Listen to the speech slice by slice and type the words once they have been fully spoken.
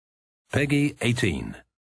Peggy 18.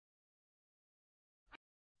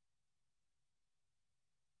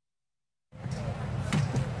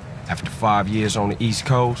 After 5 years on the East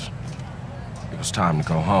Coast, it was time to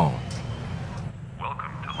go home.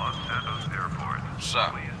 Welcome to Los Santos Airport. What's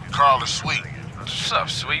up? Carl is sweet. What's up,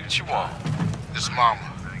 sweet? What you want? It's Mama.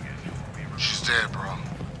 She's dead, bro.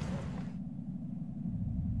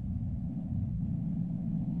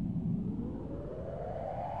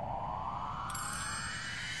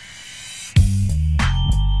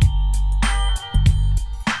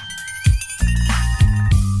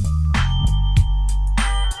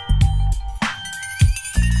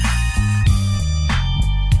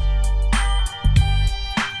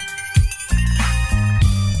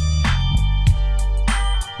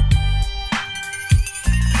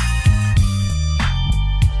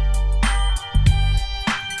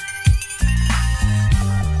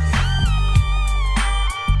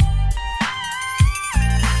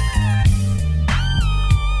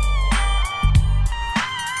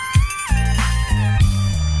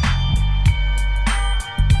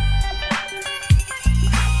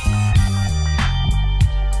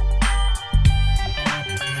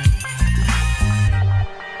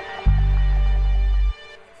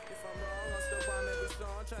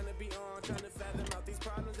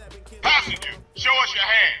 Passenger, show us your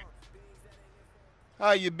hand.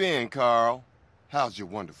 How you been, Carl? How's your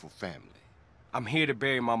wonderful family? I'm here to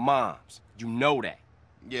bury my moms. You know that.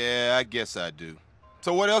 Yeah, I guess I do.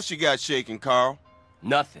 So what else you got shaking, Carl?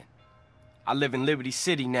 Nothing. I live in Liberty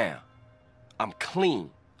City now. I'm clean.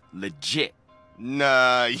 Legit.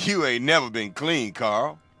 Nah, you ain't never been clean,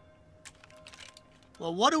 Carl.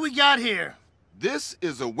 Well, what do we got here? This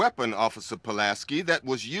is a weapon, Officer Pulaski, that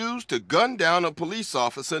was used to gun down a police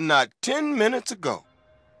officer not 10 minutes ago.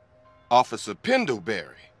 Officer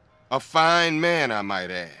Pendlebury. A fine man, I might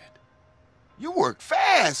add. You work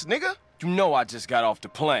fast, nigga. You know I just got off the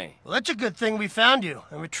plane. Well, that's a good thing we found you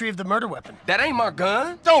and retrieved the murder weapon. That ain't my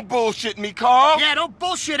gun. Don't bullshit me, Carl. Yeah, don't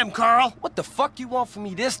bullshit him, Carl. What the fuck you want from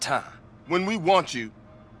me this time? When we want you,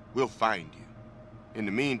 we'll find you. In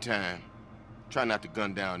the meantime, try not to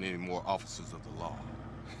gun down any more officers of the law.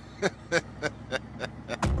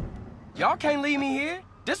 Y'all can't leave me here.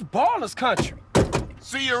 This baller's country.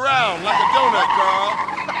 See you around like a donut, Carl.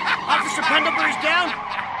 Officer Pendlebury's down.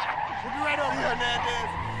 We'll be right over here. Hernandez.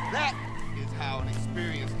 That is how an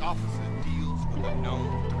experienced officer deals with a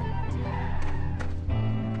known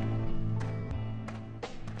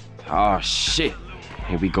threat. Oh, shit.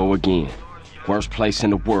 Here we go again. Worst place in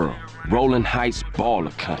the world. Rolling Heights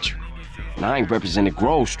baller country. And I ain't represented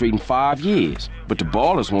Grove Street in 5 years, but the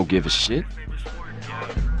ballers won't give a shit.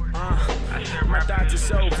 My thoughts are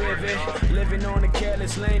so vivid, living on a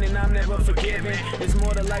careless lane and I'm never forgiven. It's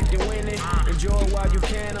more to life than winning. Enjoy while you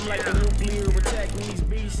can. I'm like a nuclear attack. These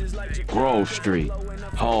beasts like Grove Street,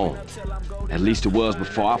 home. At least it was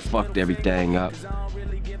before I fucked everything up.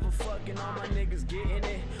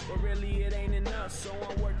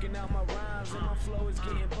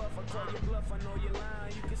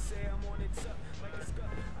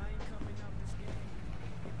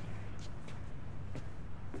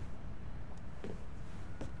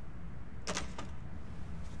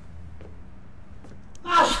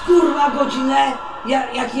 Masz kurwa godzinę,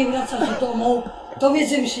 jak nie wracasz do domu, to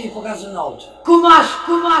więcej mi się nie pokaże na oczy. Kumasz,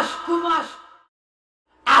 kumasz, kumasz!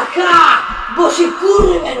 Aha! Bo się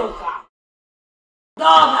kurwę rucha!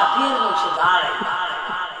 Dobra, pierdol się dalej.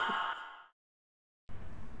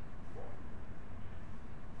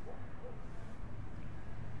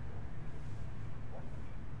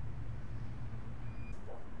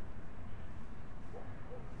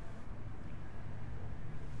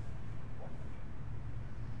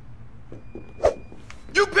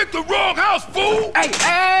 You picked the wrong house, fool!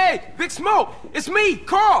 Hey, Big Smoke! It's me,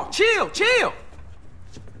 Carl! Chill!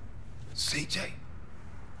 CJ?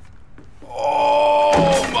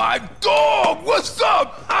 Oh, my dog! What's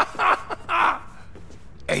up?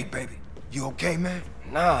 Hey, baby, you okay, man?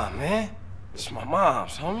 Nah, man. It's my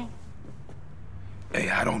mom's, homie. Hey,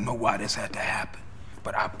 I don't know why this had to happen,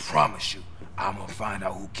 but I promise you, I'm gonna find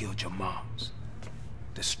out who killed your moms.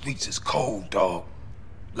 The streets is cold, dog.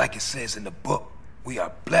 Like it says in the book, we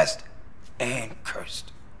are blessed and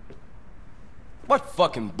cursed. What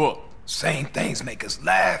fucking book? Same things make us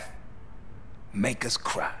laugh, make us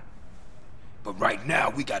cry. But right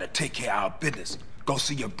now, we gotta take care of our business. Go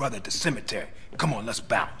see your brother at the cemetery. Come on, let's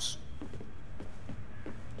bounce.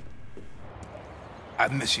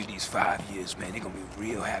 I've missed you these 5 years, man. They're gonna be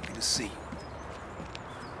real happy to see you.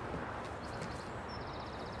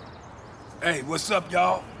 Hey, what's up,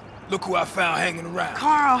 y'all? Look who I found hanging around.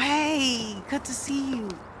 Carl, hey, good to see you.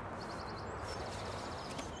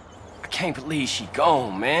 I can't believe she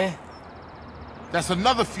gone, man. That's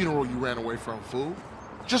another funeral you ran away from, fool.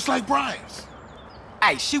 Just like Brian's.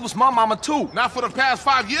 Hey, she was my mama too. Not for the past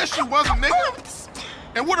 5 years she wasn't, nigga.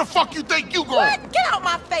 And where the fuck you think you going? What? Get out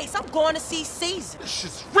my face. I'm going to see Caesar. This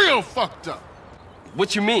shit's real fucked up.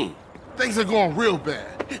 What you mean? Things are going real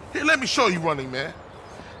bad. Here, let me show you Running Man.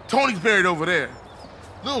 Tony's buried over there.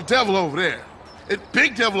 Little Devil over there. And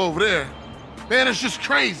Big Devil over there. Man, it's just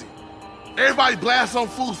crazy. Everybody blasts on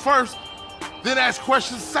fools first, then ask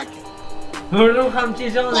questions second. Rucham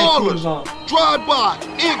cię żonę, Ballers, kurwa. drive by,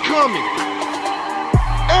 incoming.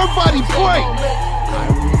 Everybody break.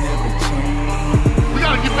 We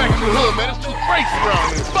gotta get back to the hood, man. It's too crazy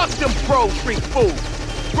around here. Fuck them Grove Street fools.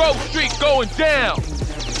 Grove Street going down.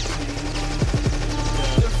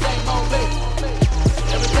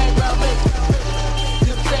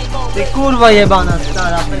 Ty kurwa jebana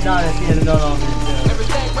stara, pedale pierdolone.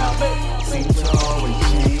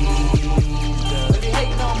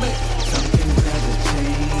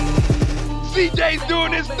 CJ's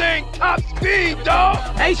doing this thing top speed, dog.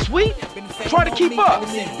 Hey, sweet. Try to keep up.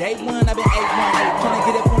 Day one, I've been 8-1, trying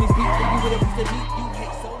to get up on these beats for you with a